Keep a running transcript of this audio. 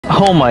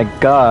Oh my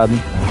god.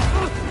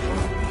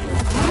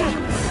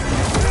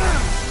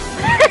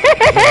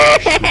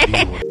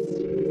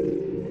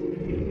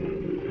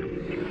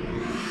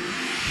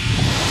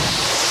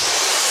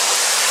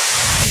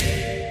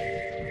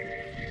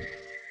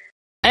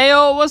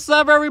 Ayo, what's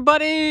up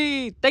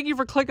everybody? Thank you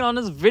for clicking on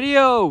this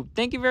video.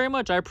 Thank you very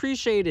much. I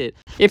appreciate it.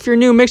 If you're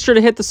new, make sure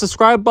to hit the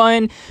subscribe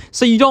button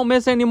so you don't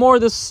miss any more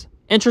of this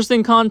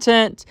interesting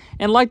content,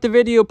 and like the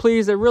video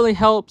please. It really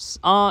helps.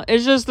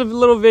 It's just a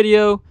little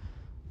video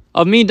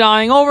of me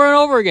dying over and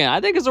over again.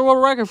 I think it's a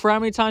world record for how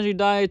many times you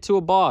die to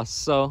a boss.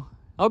 So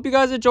I hope you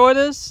guys enjoy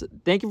this.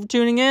 Thank you for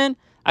tuning in.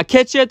 I'll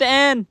catch you at the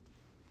end.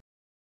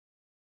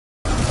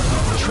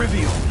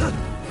 Trivial.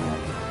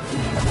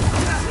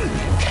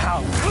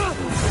 Cow.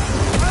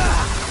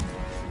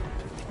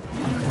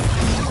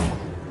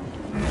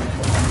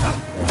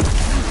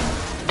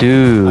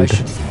 Dude.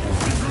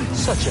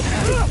 Such a...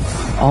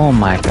 Oh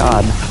my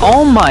god.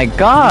 Oh my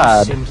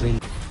god.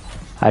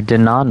 I did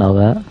not know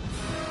that.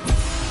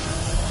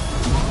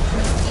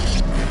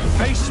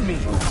 Face me.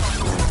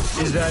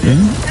 Is that it?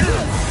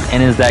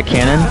 And is that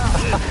canon?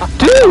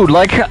 Dude,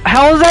 like,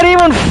 how is that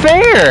even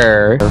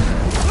fair?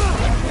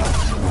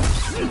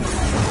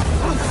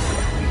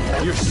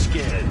 You're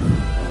scared.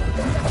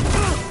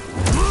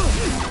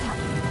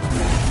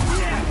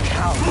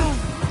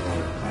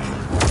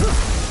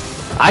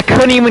 I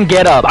couldn't even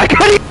get up. I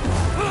couldn't even...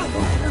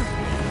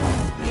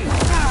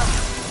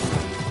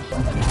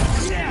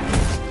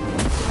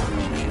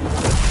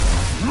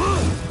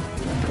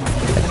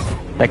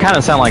 That kind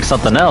of sounded like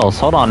something else.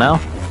 Hold on now.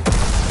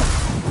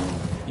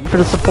 For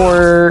the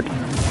support.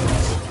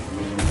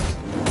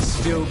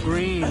 Still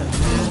green.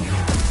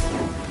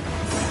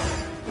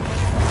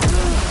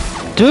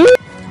 Dude,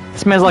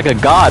 this man's like a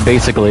god,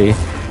 basically.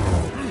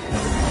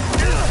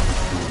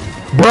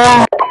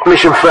 Bro.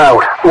 Mission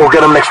failed. We'll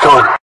get him next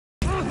time.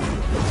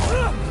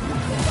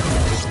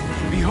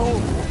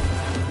 Behold.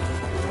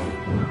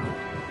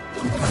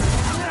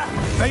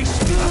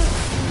 Face me.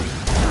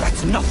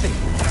 That's nothing.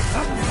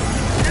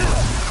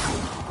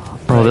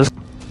 Bro, this...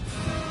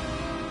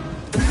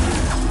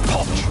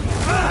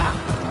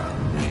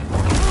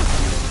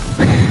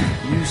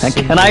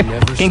 Can I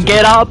fucking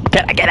get up?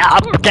 Can I get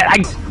up? Can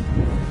I...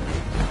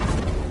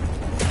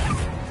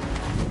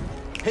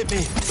 Hit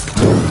me.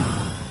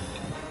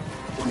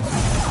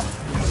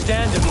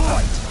 Stand and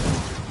fight.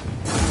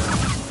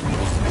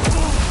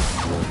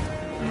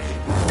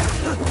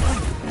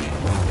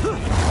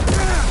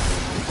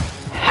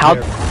 How...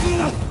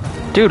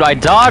 Dude, I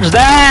dodged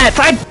that!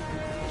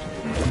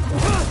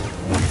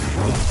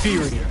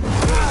 Inferior.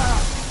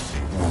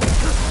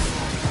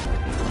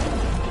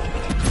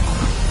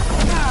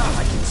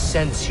 I can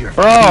sense your...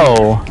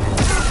 Bro!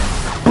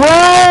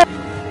 Bro!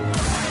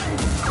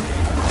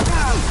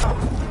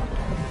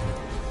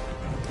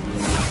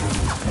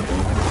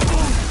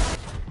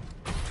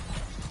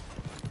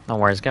 Don't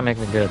worry, it's gonna make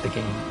me good at the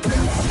game.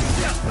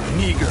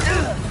 Meager.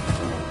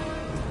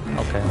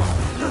 Okay.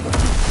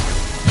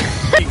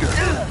 Meager.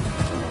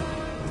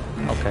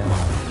 Okay.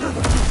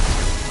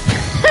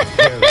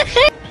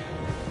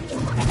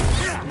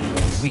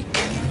 Weak.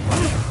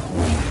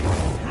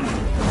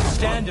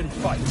 Stand and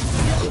fight.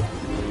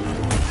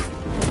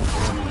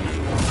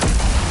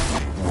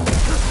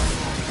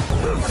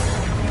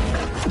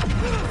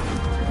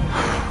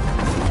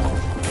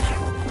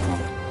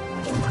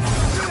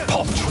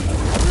 Paltry.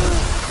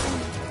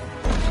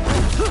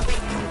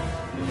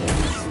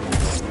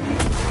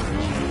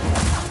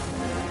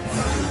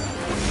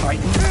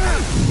 Frightened?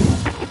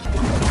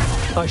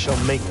 I shall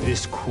make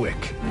this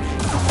quick.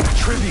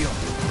 Trivial.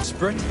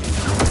 Sprint.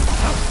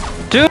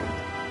 Dude!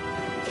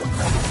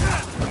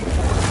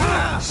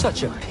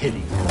 Such a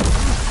pity.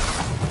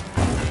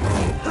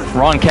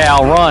 Run,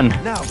 Cal, run!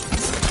 Now,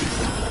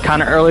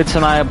 Kinda early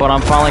tonight, but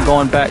I'm finally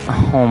going back.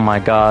 Oh my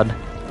god.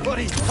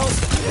 buddy, help.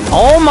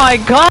 Oh my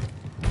god!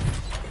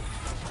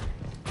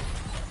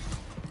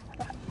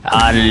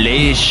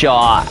 Unleash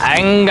your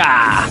anger!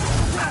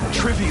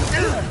 Trivial.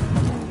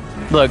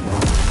 Look,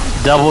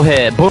 double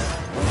hit. Boop.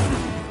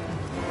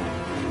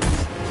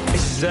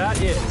 Is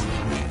that it?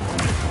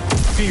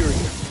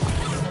 Inferior.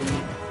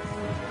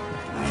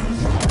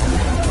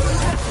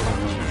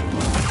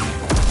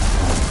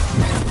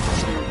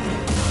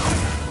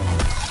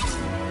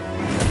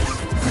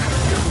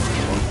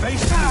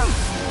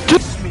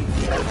 Face me.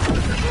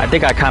 I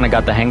think I kinda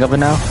got the hang of it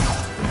now.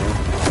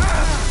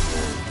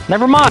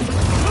 Never mind.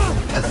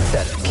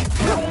 Pathetic.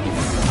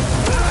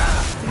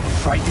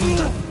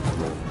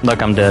 Frightened.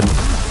 Look, I'm dead.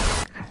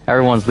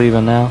 Everyone's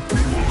leaving now.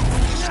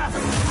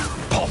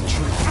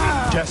 Paltry.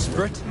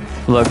 Desperate.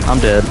 Look, I'm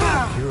dead.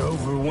 You're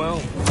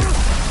overwhelmed.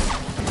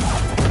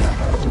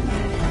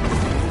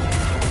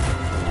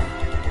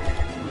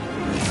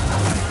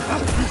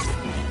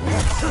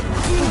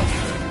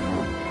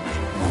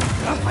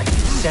 I can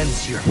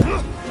sense your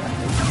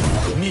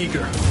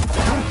meager.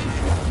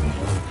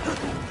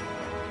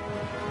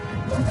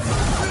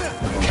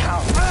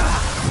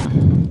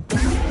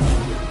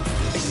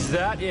 Is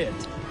that it?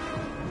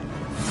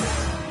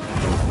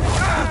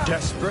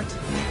 Desperate?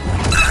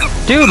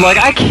 Dude, like,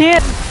 I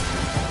can't.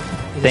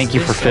 Thank you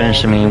for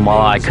finishing me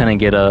while I couldn't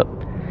get up.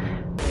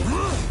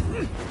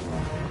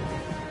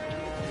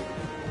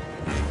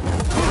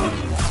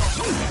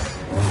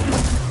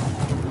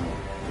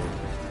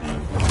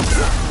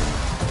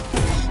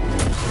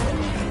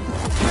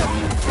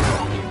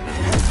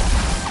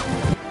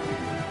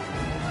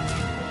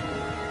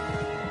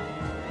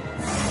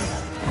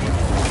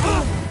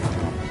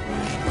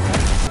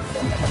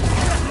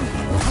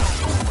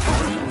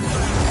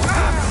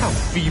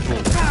 Feeble.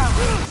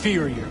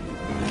 Inferior.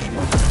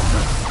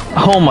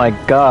 Oh my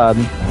god.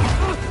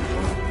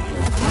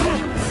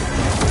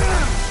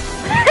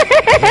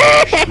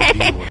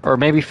 Or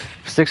maybe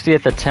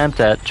 60th attempt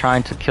at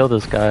trying to kill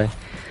this guy.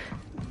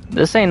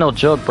 This ain't no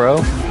joke,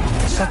 bro.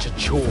 Such a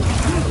chore.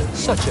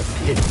 Such a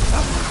pity.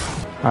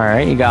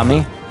 Alright, you got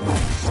me.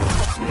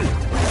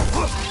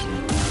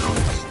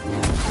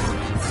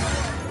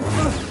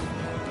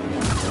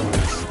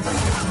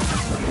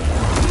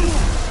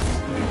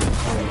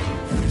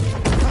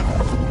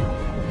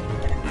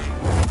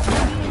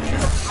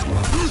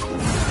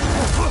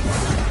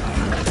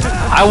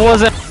 I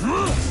wasn't.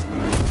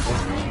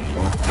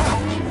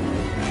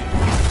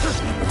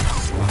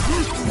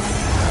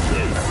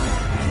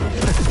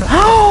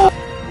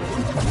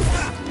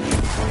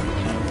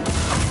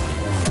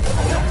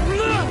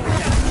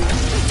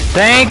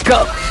 Thank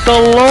the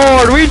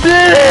Lord, we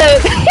did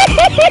it!